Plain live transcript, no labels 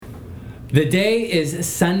The day is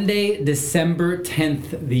Sunday, December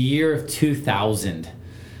 10th, the year of 2000.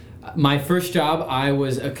 My first job, I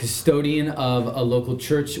was a custodian of a local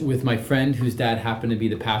church with my friend whose dad happened to be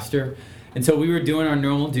the pastor. And so we were doing our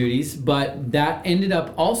normal duties, but that ended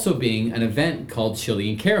up also being an event called Chili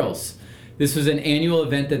and Carols. This was an annual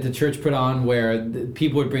event that the church put on where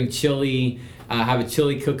people would bring chili, have a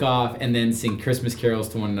chili cook-off, and then sing Christmas carols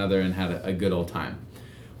to one another and had a good old time.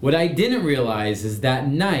 What I didn't realize is that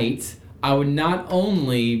night, I would not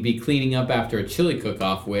only be cleaning up after a chili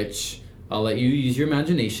cook-off, which I'll let you use your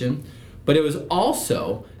imagination, but it was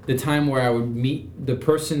also the time where I would meet the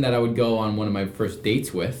person that I would go on one of my first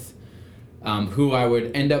dates with, who I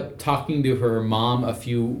would end up talking to her mom a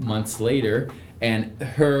few months later, and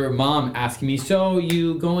her mom asking me, "So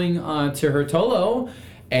you going to Hertolo?"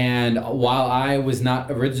 And while I was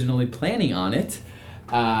not originally planning on it,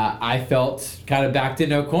 I felt kind of backed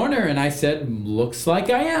into a corner, and I said, "Looks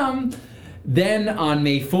like I am." Then on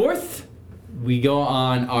May 4th, we go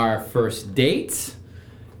on our first date,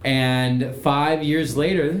 and 5 years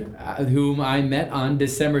later, whom I met on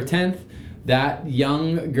December 10th, that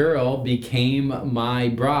young girl became my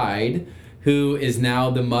bride, who is now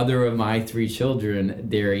the mother of my 3 children,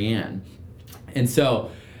 Darianne. And so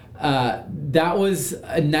that was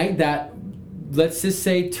a night that, let's just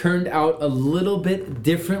say, turned out a little bit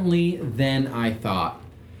differently than I thought.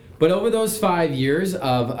 But over those 5 years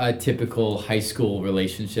of a typical high school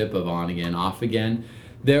relationship of on again, off again,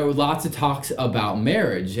 there were lots of talks about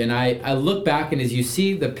marriage. And I look back, and as you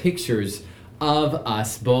see the pictures of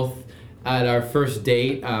us both at our first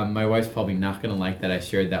date, my wife's probably not going to like that I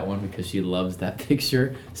shared that one because she loves that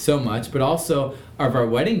picture so much, but also of our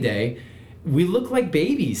wedding day, we look like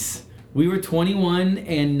babies. We were 21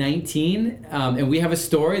 and 19, and we have a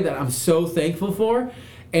story that I'm so thankful for.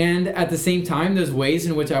 And at the same time, there's ways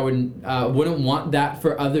in which I wouldn't want that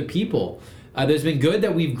for other people. There's been good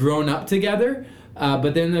that we've grown up together,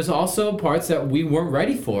 but then there's also parts that we weren't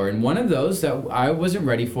ready for. And one of those that I wasn't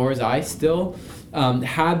ready for is I still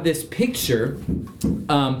had this picture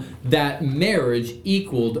that marriage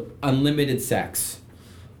equaled unlimited sex.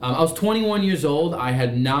 I was 21 years old. I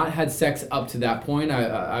had not had sex up to that point.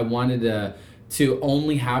 I wanted to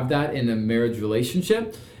only have that in a marriage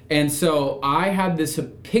relationship. And so I had this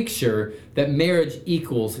picture that marriage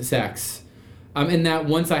equals sex. And that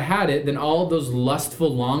once I had it, then all those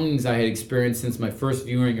lustful longings I had experienced since my first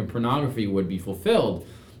viewing of pornography would be fulfilled.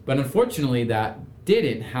 But unfortunately, that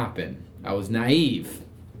didn't happen. I was naive.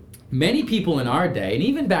 Many people in our day, and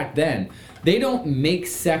even back then, they don't make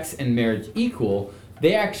sex and marriage equal.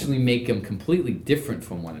 They actually make them completely different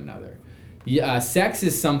from one another. Sex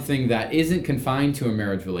is something that isn't confined to a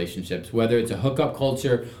marriage relationships, whether it's a hookup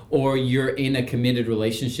culture or you're in a committed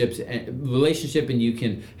relationship and you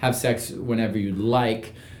can have sex whenever you'd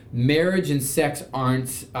like. Marriage and sex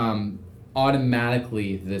aren't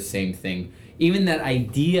automatically the same thing. Even that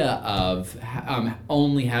idea of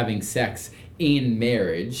only having sex in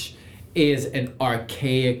marriage is an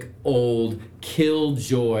archaic, old,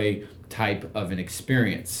 killjoy type of an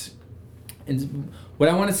experience. And what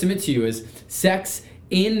I want to submit to you is sex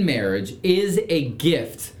in marriage is a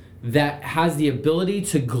gift that has the ability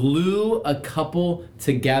to glue a couple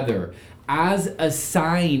together as a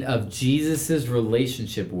sign of Jesus'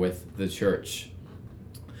 relationship with the church.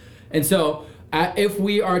 And so if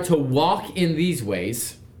we are to walk in these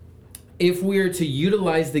ways, if we are to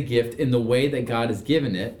utilize the gift in the way that God has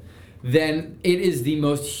given it, then it is the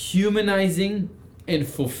most humanizing and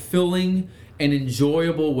fulfilling and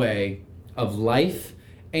enjoyable way of life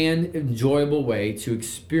and enjoyable way to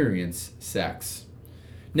experience sex.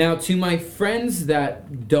 Now, to my friends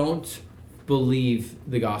that don't believe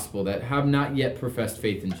the gospel, that have not yet professed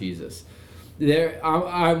faith in Jesus,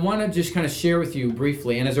 I want to just kind of share with you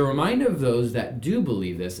briefly, and as a reminder of those that do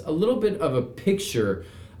believe this, a little bit of a picture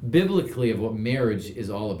biblically of what marriage is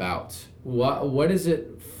all about. What is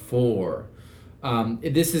it for?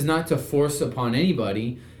 This is not to force upon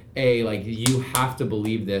anybody you have to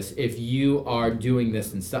believe this if you are doing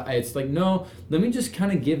this and stuff. It's like, no, let me just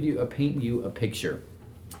kind of paint you a picture.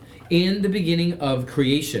 In the beginning of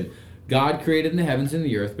creation, God created the heavens and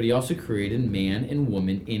the earth, but he also created man and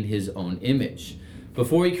woman in his own image.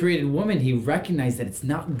 Before he created woman, he recognized that it's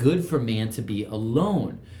not good for man to be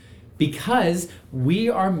alone, because we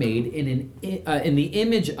are made in the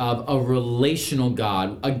image of a relational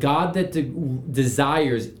God, a God that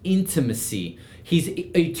desires intimacy. He's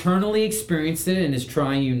eternally experienced it in his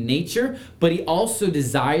triune nature, but he also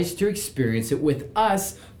desires to experience it with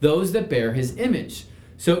us, those that bear his image.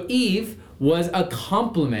 So Eve was a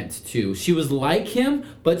complement to. She was like him,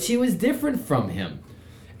 but she was different from him.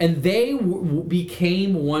 And they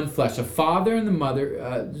became one flesh. A father and the mother,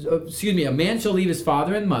 a man shall leave his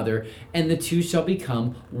father and mother, and the two shall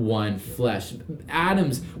become one flesh.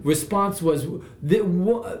 Adam's response was,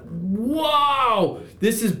 wow,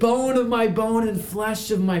 this is bone of my bone and flesh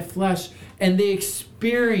of my flesh. And they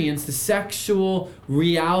experienced the sexual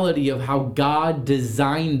reality of how God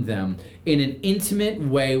designed them in an intimate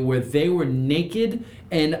way where they were naked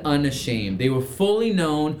and unashamed. They were fully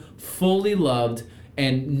known, fully loved,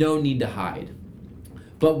 and no need to hide.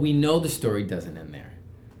 But we know the story doesn't end there.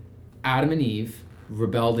 Adam and Eve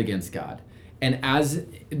rebelled against God. And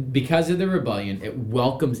because of the rebellion, it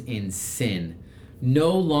welcomes in sin.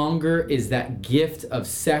 No longer is that gift of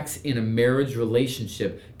sex in a marriage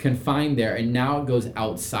relationship confined there, and now it goes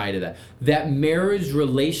outside of that. That marriage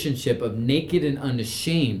relationship of naked and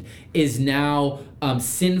unashamed is now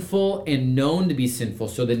sinful and known to be sinful,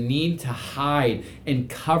 so the need to hide and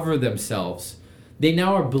cover themselves. They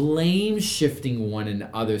now are blame shifting one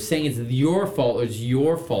another, saying it's your fault or it's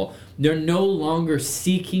your fault. They're no longer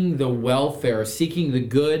seeking the welfare, seeking the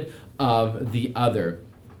good of the other.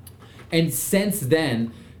 And since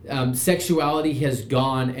then, sexuality has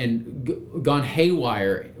gone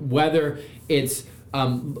haywire, whether it's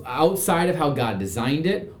outside of how God designed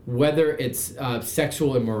it, whether it's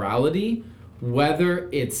sexual immorality, whether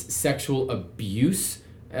it's sexual abuse.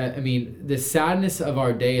 The sadness of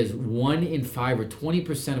our day is 1 in 5 or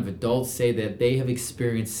 20% of adults say that they have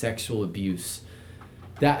experienced sexual abuse.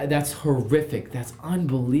 That's horrific. That's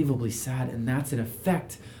unbelievably sad. And that's an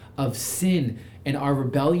effect of sin and our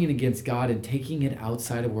rebellion against God and taking it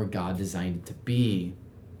outside of where God designed it to be.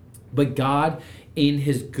 But God, in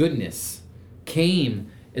his goodness, came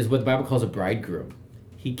as what the Bible calls a bridegroom.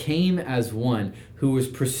 He came as one who was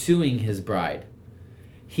pursuing his bride.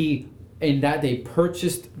 In that they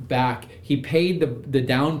purchased back, he paid the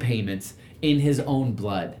down payments in his own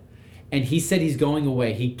blood. And he said he's going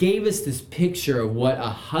away. He gave us this picture of what a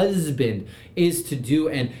husband is to do.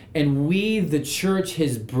 And we, the church,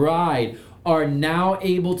 his bride, are now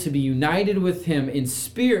able to be united with him in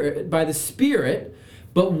spirit, by the Spirit,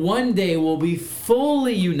 but one day we'll be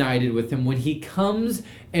fully united with him when he comes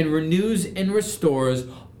and renews and restores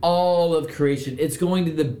all of creation. It's going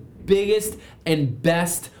to be the biggest and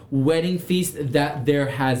best wedding feast that there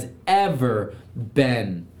has ever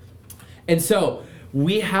been. And so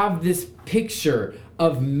we have this picture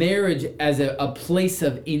of marriage as a place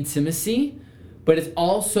of intimacy, but it's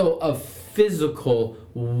also of physical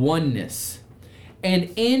oneness.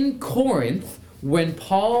 And in Corinth, when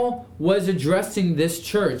Paul was addressing this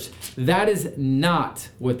church, that is not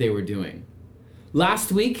what they were doing.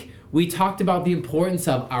 Last week, we talked about the importance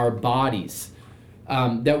of our bodies.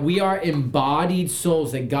 That we are embodied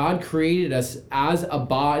souls, that God created us as a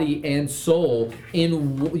body and soul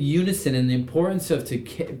in unison, and the importance of to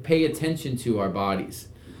pay attention to our bodies.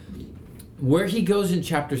 Where he goes in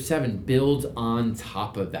chapter 7 builds on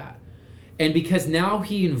top of that. And because now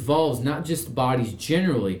he involves not just bodies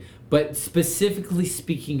generally, but specifically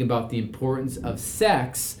speaking about the importance of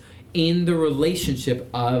sex in the relationship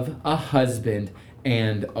of a husband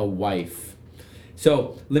and a wife.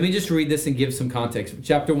 So let me just read this and give some context.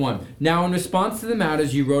 Chapter 1. Now, in response to the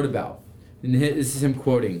matters you wrote about, and this is him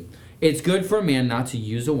quoting, it's good for a man not to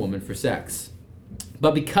use a woman for sex.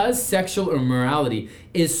 But because sexual immorality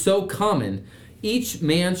is so common, each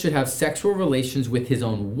man should have sexual relations with his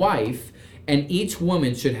own wife, and each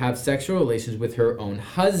woman should have sexual relations with her own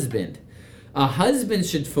husband. A husband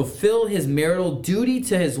should fulfill his marital duty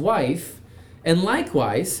to his wife, and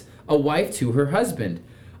likewise, a wife to her husband.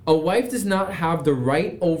 A wife does not have the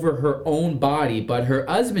right over her own body, but her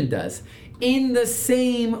husband does. In the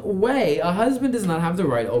same way, a husband does not have the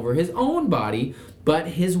right over his own body, but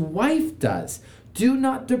his wife does. Do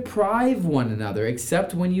not deprive one another,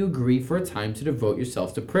 except when you agree for a time to devote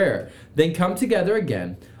yourselves to prayer. Then come together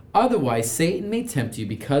again. Otherwise, Satan may tempt you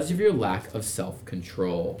because of your lack of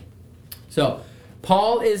self-control. So,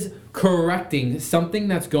 Paul is correcting something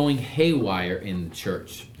that's going haywire in the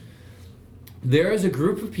church. There is a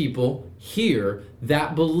group of people here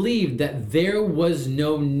that believed that there was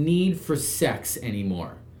no need for sex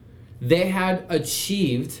anymore. They had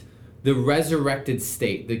achieved the resurrected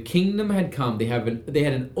state. The kingdom had come. They had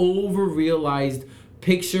an over-realized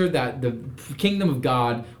picture that the kingdom of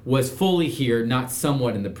God was fully here, not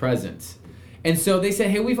somewhat in the present. And so they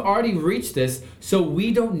said, hey, we've already reached this, so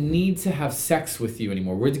we don't need to have sex with you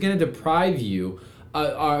anymore. We're going to deprive you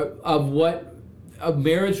of what a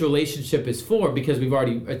marriage relationship is for because we've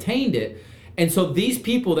already attained it. And so these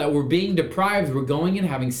people that were being deprived were going and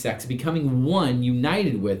having sex, becoming one,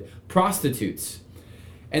 united with prostitutes.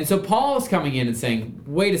 And so Paul is coming in and saying,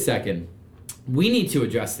 wait a second, we need to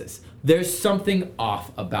address this. There's something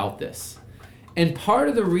off about this. And part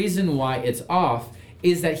of the reason why it's off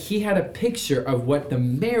is that he had a picture of what the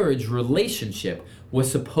marriage relationship was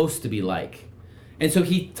supposed to be like. And so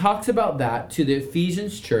he talks about that to the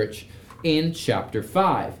Ephesians church in chapter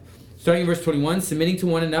 5. Starting in verse 21, submitting to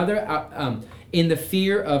one another in the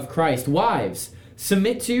fear of Christ. Wives,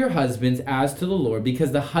 submit to your husbands as to the Lord,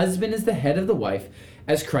 because the husband is the head of the wife,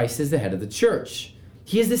 as Christ is the head of the church.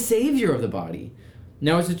 He is the Savior of the body.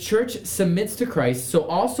 Now, as the church submits to Christ, so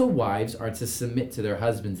also wives are to submit to their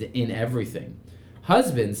husbands in everything.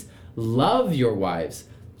 Husbands, love your wives,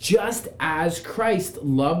 just as Christ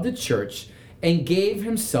loved the church and gave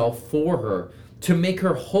himself for her, to make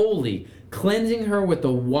her holy, cleansing her with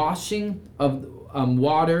the washing of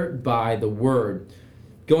water by the word.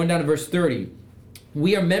 Going down to verse 30.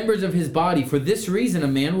 We are members of his body. For this reason, a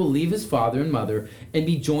man will leave his father and mother and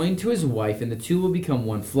be joined to his wife, and the two will become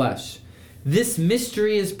one flesh. This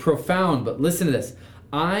mystery is profound, but listen to this.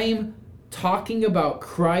 I'm talking about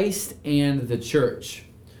Christ and the church.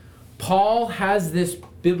 Paul has this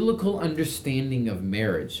biblical understanding of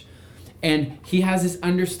marriage, and he has this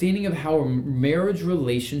understanding of how a marriage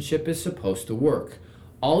relationship is supposed to work.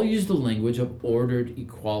 I'll use the language of ordered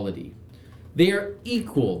equality. They are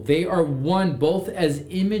equal. They are one, both as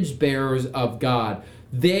image bearers of God.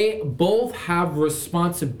 They both have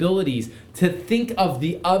responsibilities to think of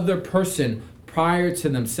the other person prior to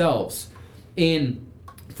themselves.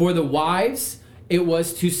 For the wives, it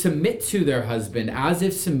was to submit to their husband as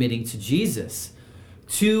if submitting to Jesus.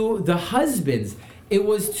 To the husbands, it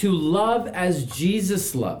was to love as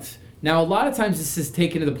Jesus loved. Now, a lot of times this is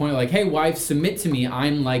taken to the point like, hey, wives, submit to me.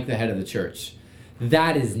 I'm like the head of the church.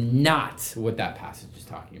 That is not what that passage is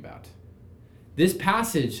talking about. This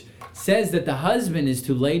passage says that the husband is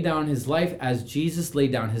to lay down his life as Jesus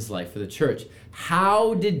laid down his life for the church.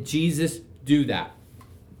 How did Jesus do that?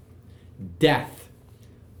 Death.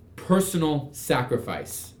 Personal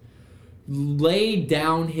sacrifice. Laid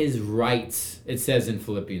down his rights, it says in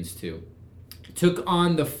Philippians 2. Took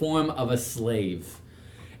on the form of a slave.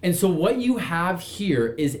 And so what you have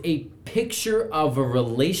here is a picture of a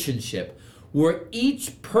relationship where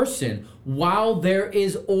each person, while there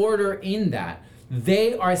is order in that,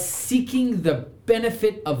 they are seeking the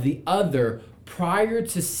benefit of the other prior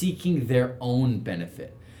to seeking their own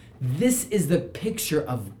benefit. This is the picture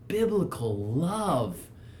of biblical love.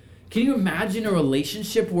 Can you imagine a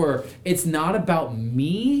relationship where it's not about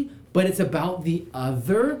me, but it's about the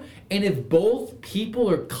other? And if both people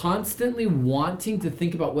are constantly wanting to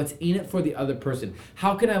think about what's in it for the other person,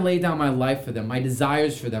 how can I lay down my life for them, my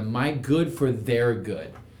desires for them, my good for their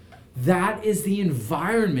good? That is the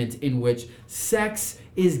environment in which sex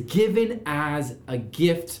is given as a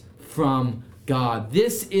gift from God.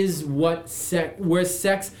 This is what where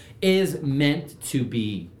sex is meant to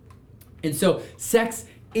be. And so sex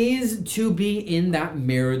is to be in that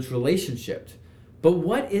marriage relationship. But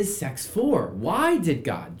what is sex for? Why did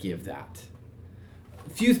God give that? A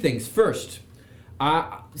few things. First,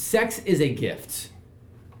 sex is a gift.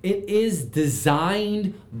 It is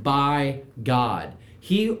designed by God.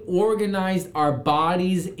 He organized our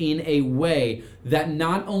bodies in a way that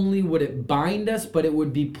not only would it bind us, but it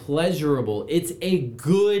would be pleasurable. It's a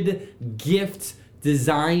good gift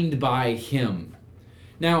designed by Him.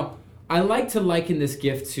 Now, I like to liken this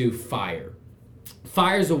gift to fire.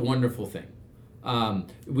 Fire is a wonderful thing.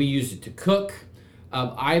 We use it to cook.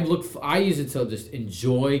 I use it to just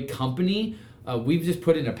enjoy company. We've just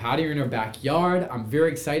put in a patio in our backyard. I'm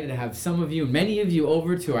very excited to have many of you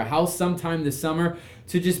over to our house sometime this summer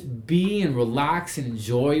to just be and relax and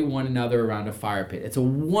enjoy one another around a fire pit. It's a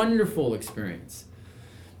wonderful experience.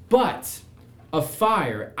 But a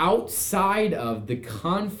fire outside of the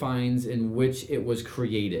confines in which it was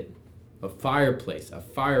created, a fireplace, a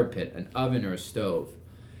fire pit, an oven, or a stove,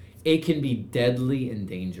 it can be deadly and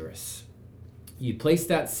dangerous. You place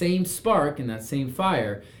that same spark and that same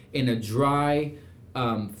fire in a dry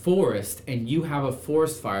forest, and you have a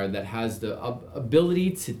forest fire that has the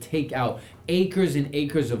ability to take out acres and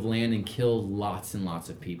acres of land and kill lots and lots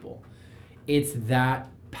of people. It's that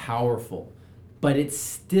powerful, but it's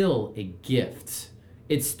still a gift.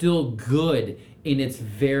 It's still good in its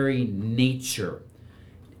very nature.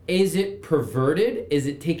 Is it perverted? Is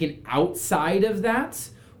it taken outside of that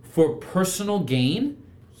for personal gain?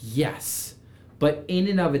 Yes. But in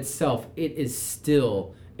and of itself, it is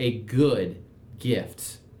still a good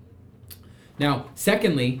gift. Now,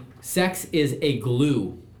 secondly, sex is a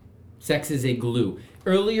glue. Sex is a glue.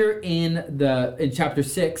 Earlier in chapter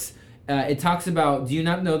 6, it talks about, do you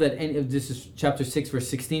not know that, this is chapter 6, verse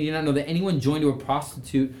 16, do you not know that anyone joined to a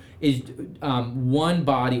prostitute is one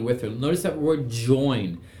body with her? Notice that word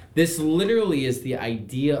join. This literally is the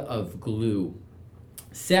idea of glue.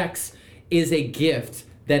 Sex is a gift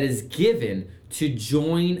that is given to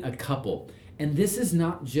join a couple. And this is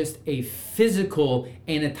not just a physical,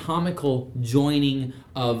 anatomical joining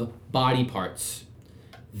of body parts.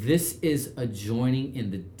 This is a joining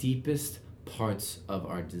in the deepest parts of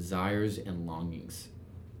our desires and longings.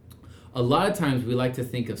 A lot of times we like to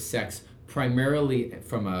think of sex primarily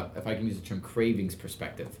from a, if I can use the term, cravings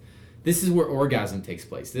perspective. This is where orgasm takes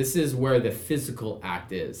place. This is where the physical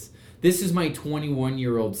act is. This is my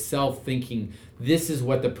 21-year-old self thinking this is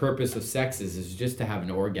what the purpose of sex is just to have an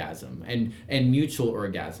orgasm and mutual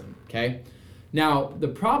orgasm, okay? Now, the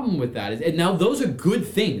problem with that is, and now those are good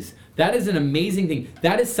things. That is an amazing thing.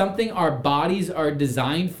 That is something our bodies are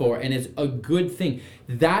designed for, and it's a good thing.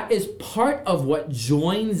 That is part of what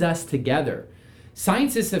joins us together.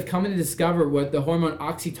 Scientists have come to discover what the hormone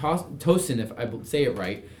oxytocin, if I say it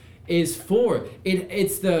right, is for.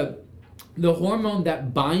 It's the hormone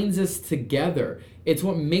that binds us together. It's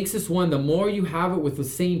what makes us one. The more you have it with the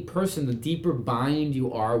same person, the deeper bind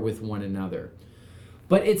you are with one another.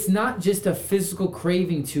 But it's not just a physical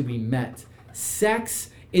craving to be met. Sex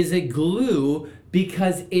is a glue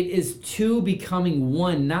because it is two becoming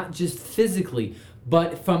one, not just physically,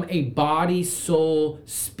 but from a body, soul,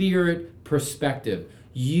 spirit perspective.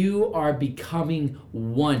 You are becoming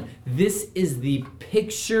one. This is the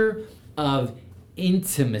picture of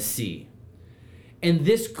intimacy. And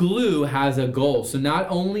this glue has a goal. So not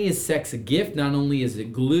only is sex a gift, not only is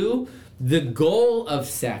it glue, the goal of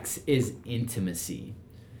sex is intimacy.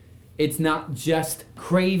 It's not just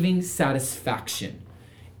craving satisfaction.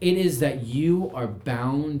 It is that you are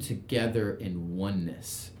bound together in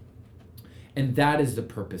oneness. And that is the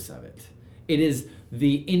purpose of it. It is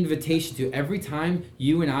the invitation to every time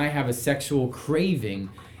you and I have a sexual craving,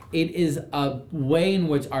 it is a way in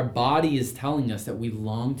which our body is telling us that we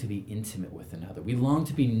long to be intimate with another. We long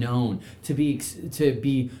to be known, to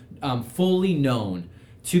be fully known,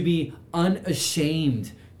 to be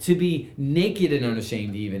unashamed, to be naked and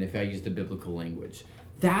unashamed, even if I use the biblical language.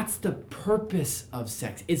 That's the purpose of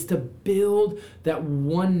sex. It's to build that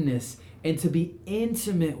oneness and to be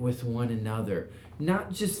intimate with one another,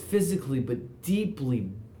 not just physically, but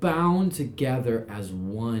deeply bound together as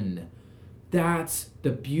one. That's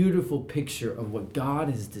the beautiful picture of what God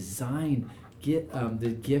has designed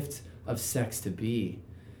the gift of sex to be.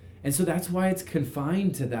 And so that's why it's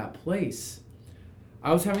confined to that place.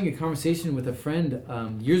 I was having a conversation with a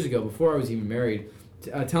friend years ago, before I was even married,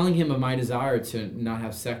 telling him of my desire to not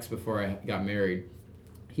have sex before I got married.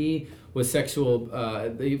 He was sexual,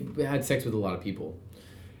 he had sex with a lot of people.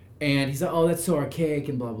 And he said, oh, that's so archaic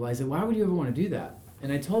and blah, blah. I said, why would you ever want to do that?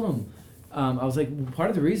 And I told him, I was like, well, part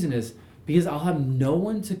of the reason is because I'll have no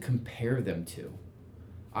one to compare them to.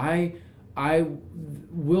 I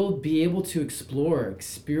will be able to explore,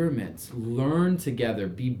 experiment, learn together,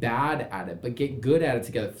 be bad at it, but get good at it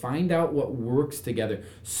together, find out what works together,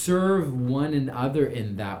 serve one another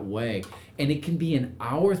in that way. And it can be an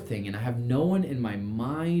hour thing, and I have no one in my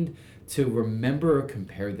mind to remember or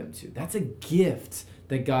compare them to. That's a gift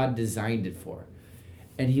that God designed it for.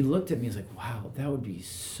 And he looked at me and was like, wow, that would be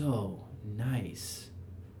so nice.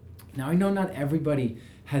 Now, I know not everybody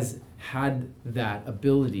has had that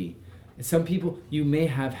ability. Some people you may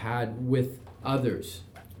have had with others.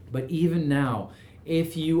 But even now,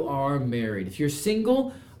 if you are married, if you're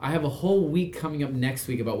single, I have a whole week coming up next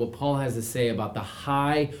week about what Paul has to say about the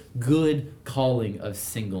high, good calling of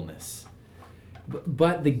singleness.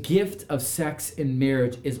 But the gift of sex in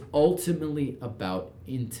marriage is ultimately about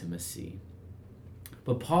intimacy.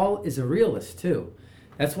 But Paul is a realist too.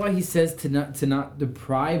 That's why he says to not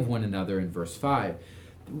deprive one another in verse 5.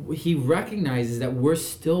 He recognizes that we're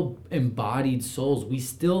still embodied souls. We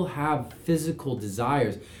still have physical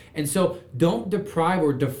desires. And so don't deprive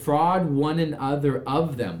or defraud one another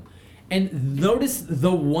of them. And notice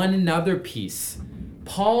the one another piece.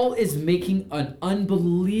 Paul is making an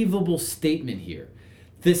unbelievable statement here.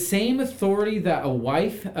 The same authority that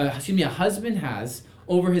a husband has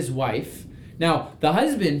over his wife. Now, the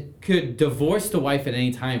husband could divorce the wife at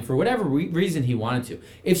any time for whatever reason he wanted to.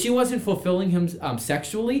 If she wasn't fulfilling him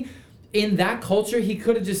sexually, in that culture, he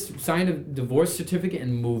could have just signed a divorce certificate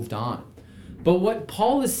and moved on. But what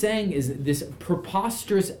Paul is saying is this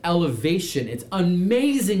preposterous elevation. It's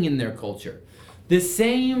amazing in their culture. The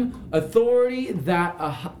same authority that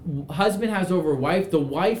a husband has over a wife, the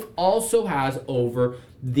wife also has over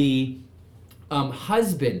the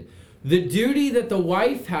husband. The duty that the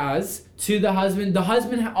wife has to the husband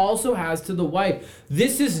also has to the wife.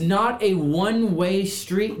 This is not a one-way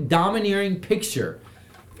street domineering picture.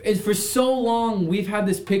 And for so long, we've had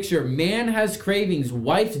this picture, man has cravings,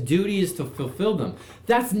 wife's duty is to fulfill them.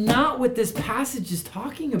 That's not what this passage is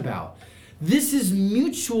talking about. This is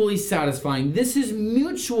mutually satisfying. This is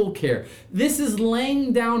mutual care. This is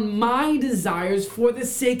laying down my desires for the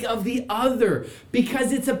sake of the other,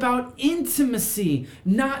 because it's about intimacy,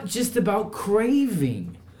 not just about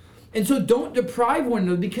craving. And so don't deprive one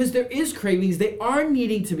another, because there is cravings. They are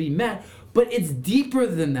needing to be met, but it's deeper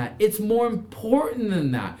than that. It's more important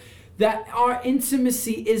than that. That our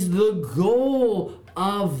intimacy is the goal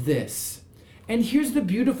of this. And here's the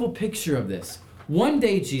beautiful picture of this. One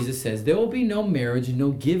day, Jesus says, there will be no marriage and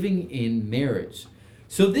no giving in marriage.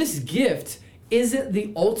 So this gift isn't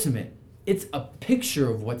the ultimate. It's a picture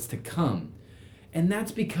of what's to come. And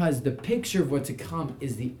that's because the picture of what's to come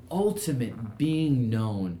is the ultimate being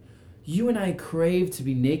known. You and I crave to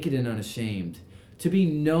be naked and unashamed, to be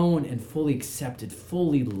known and fully accepted,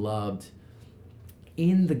 fully loved.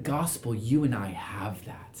 In the gospel, you and I have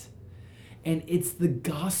that. And it's the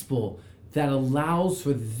gospel that allows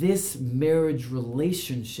for this marriage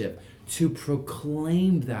relationship to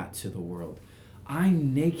proclaim that to the world.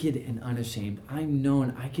 I'm naked and unashamed. I'm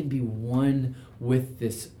known. I can be one with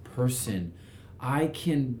this person. I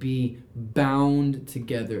can be bound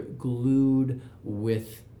together, glued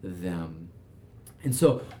with them. And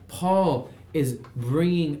so Paul is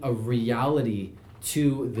bringing a reality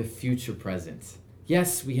to the future present.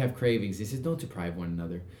 Yes, we have cravings. He says, don't deprive one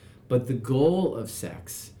another. But the goal of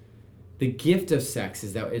sex, the gift of sex,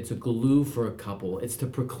 is that it's a glue for a couple. It's to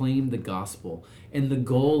proclaim the gospel. And the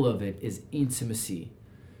goal of it is intimacy.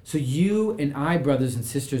 So you and I, brothers and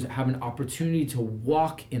sisters, have an opportunity to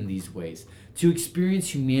walk in these ways, to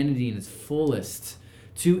experience humanity in its fullest,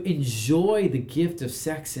 to enjoy the gift of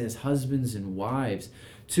sex as husbands and wives,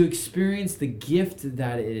 to experience the gift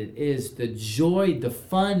that it is, the joy, the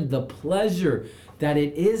fun, the pleasure that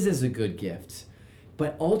it is as a good gift.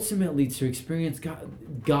 But ultimately to experience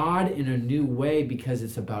God in a new way, because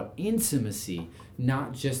it's about intimacy,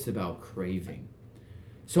 not just about craving.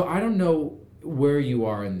 So I don't know where you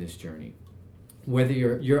are in this journey, whether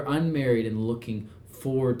you're unmarried and looking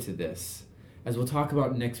forward to this. As we'll talk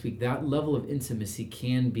about next week, that level of intimacy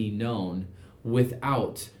can be known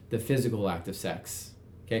without the physical act of sex.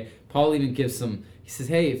 Okay? Paul even gives he says,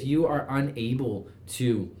 hey, if you are unable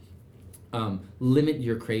to limit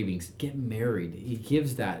your cravings, get married. He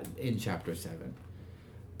gives that in chapter 7.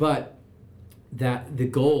 But that the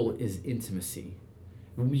goal is intimacy.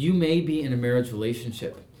 You may be in a marriage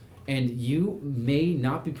relationship, and you may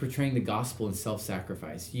not be portraying the gospel in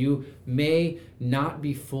self-sacrifice. You may not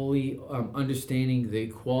be fully understanding the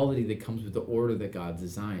equality that comes with the order that God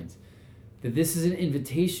designs. That this is an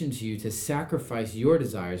invitation to you to sacrifice your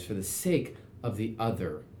desires for the sake of the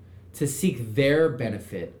other, to seek their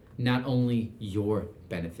benefit, not only your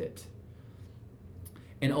benefit.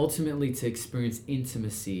 And ultimately to experience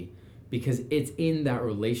intimacy, because it's in that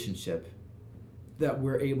relationship that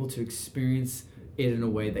we're able to experience it in a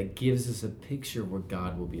way that gives us a picture of what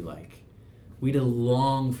God will be like. We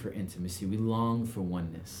long for intimacy. We long for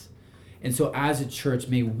oneness. And so as a church,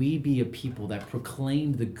 may we be a people that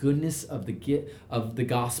proclaim the goodness of the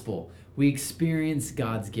gospel. We experience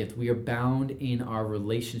God's gift. We are bound in our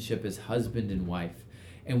relationship as husband and wife,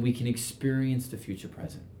 and we can experience the future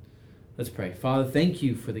present. Let's pray. Father, thank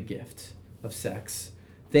you for the gift of sex.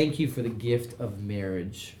 Thank you for the gift of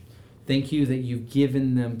marriage. Thank you that you've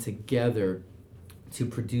given them together to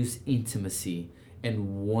produce intimacy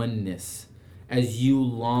and oneness as you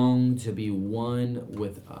long to be one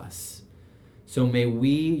with us. So may we,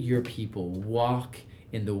 your people, walk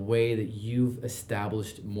in the way that you've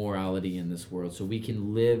established morality in this world, so we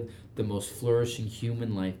can live the most flourishing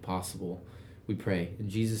human life possible. We pray in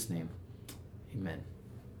Jesus' name. Amen.